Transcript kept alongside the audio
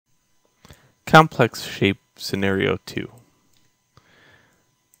complex shape scenario 2.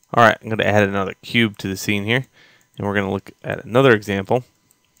 Alright, I'm going to add another cube to the scene here, and we're going to look at another example.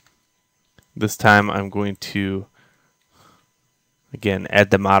 This time I'm going to, again,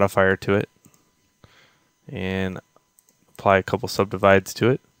 add the modifier to it and apply a couple subdivides to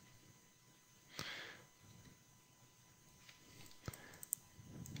it.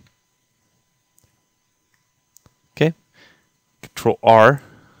 Okay, Control R.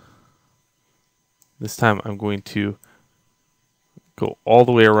 This time I'm going to go all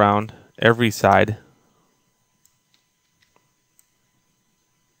the way around every side.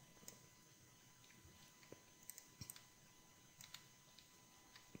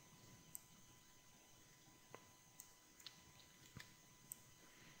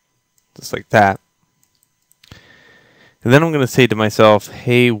 Just like that. And then I'm going to say to myself,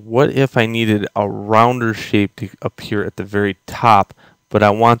 hey, what if I needed a rounder shape to appear at the very top, but I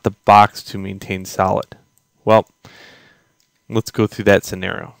want the box to maintain solid? Well, let's go through that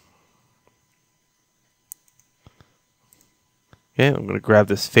scenario. Okay, I'm going to grab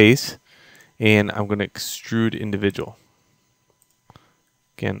this face and I'm going to extrude individual.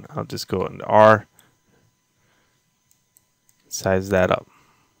 Again, I'll just go into R, size that up.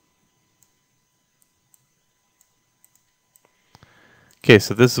 Okay,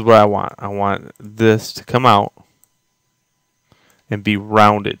 so this is what I want. I want this to come out and be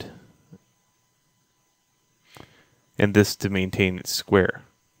rounded, and this to maintain its square.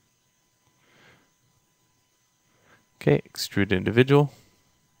 Okay, extrude individual.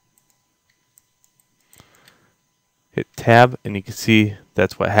 Hit tab, and you can see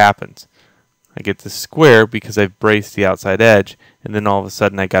that's what happens. I get this square because I've braced the outside edge, and then all of a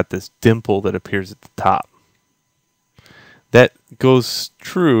sudden I got this dimple that appears at the top. That goes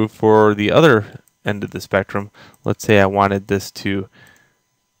true for the other end of the spectrum. Let's say I wanted this to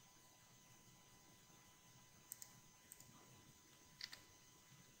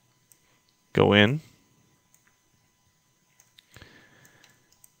go in.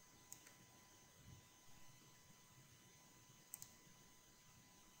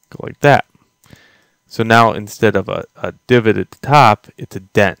 Go like that. So now instead of a divot at the top, it's a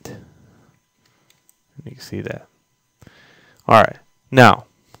dent. And you can see that. Alright, now,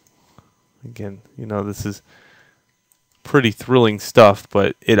 again, you know, this is pretty thrilling stuff,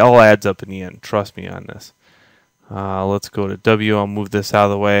 but it all adds up in the end. Trust me on this. Let's go to W. I'll move this out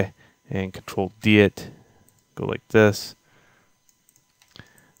of the way and Control D it. Go like this.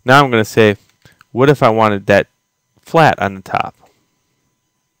 Now I'm going to say, what if I wanted that flat on the top?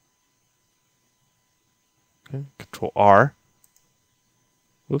 Okay, Control R.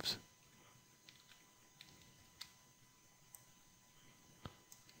 Whoops.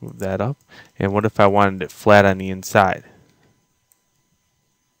 Move that up. And what if I wanted it flat on the inside?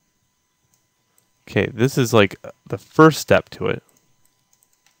 Okay, this is like the first step to it.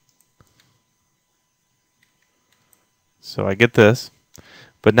 So I get this,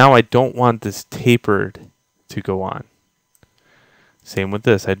 but now I don't want this tapered to go on. Same with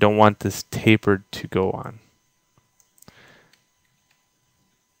this. I don't want this tapered to go on.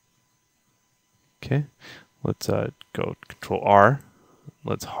 Okay, let's go Control R.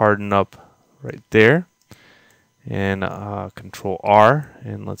 Let's harden up right there, and Control R,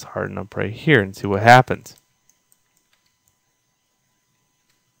 and let's harden up right here and see what happens.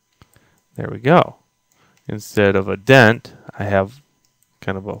 There we go. Instead of a dent, I have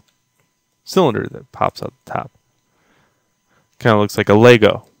kind of a cylinder that pops out the top. Kind of looks like a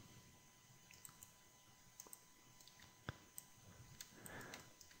Lego.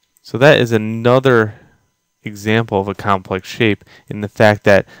 So that is another example of a complex shape in the fact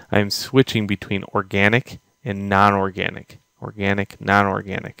that I'm switching between organic and non-organic. Organic,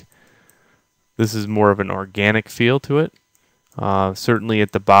 non-organic. This is more of an organic feel to it. Certainly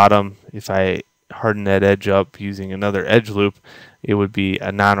at the bottom, if I harden that edge up using another edge loop, it would be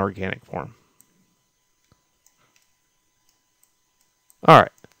a non-organic form.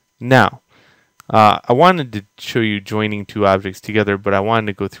 Alright, now I wanted to show you joining two objects together, but I wanted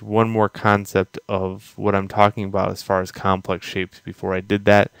to go through one more concept of what I'm talking about as far as complex shapes before I did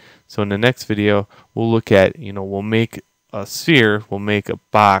that. So in the next video, we'll look at, we'll make a sphere, we'll make a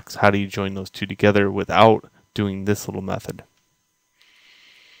box. How do you join those two together without doing this little method?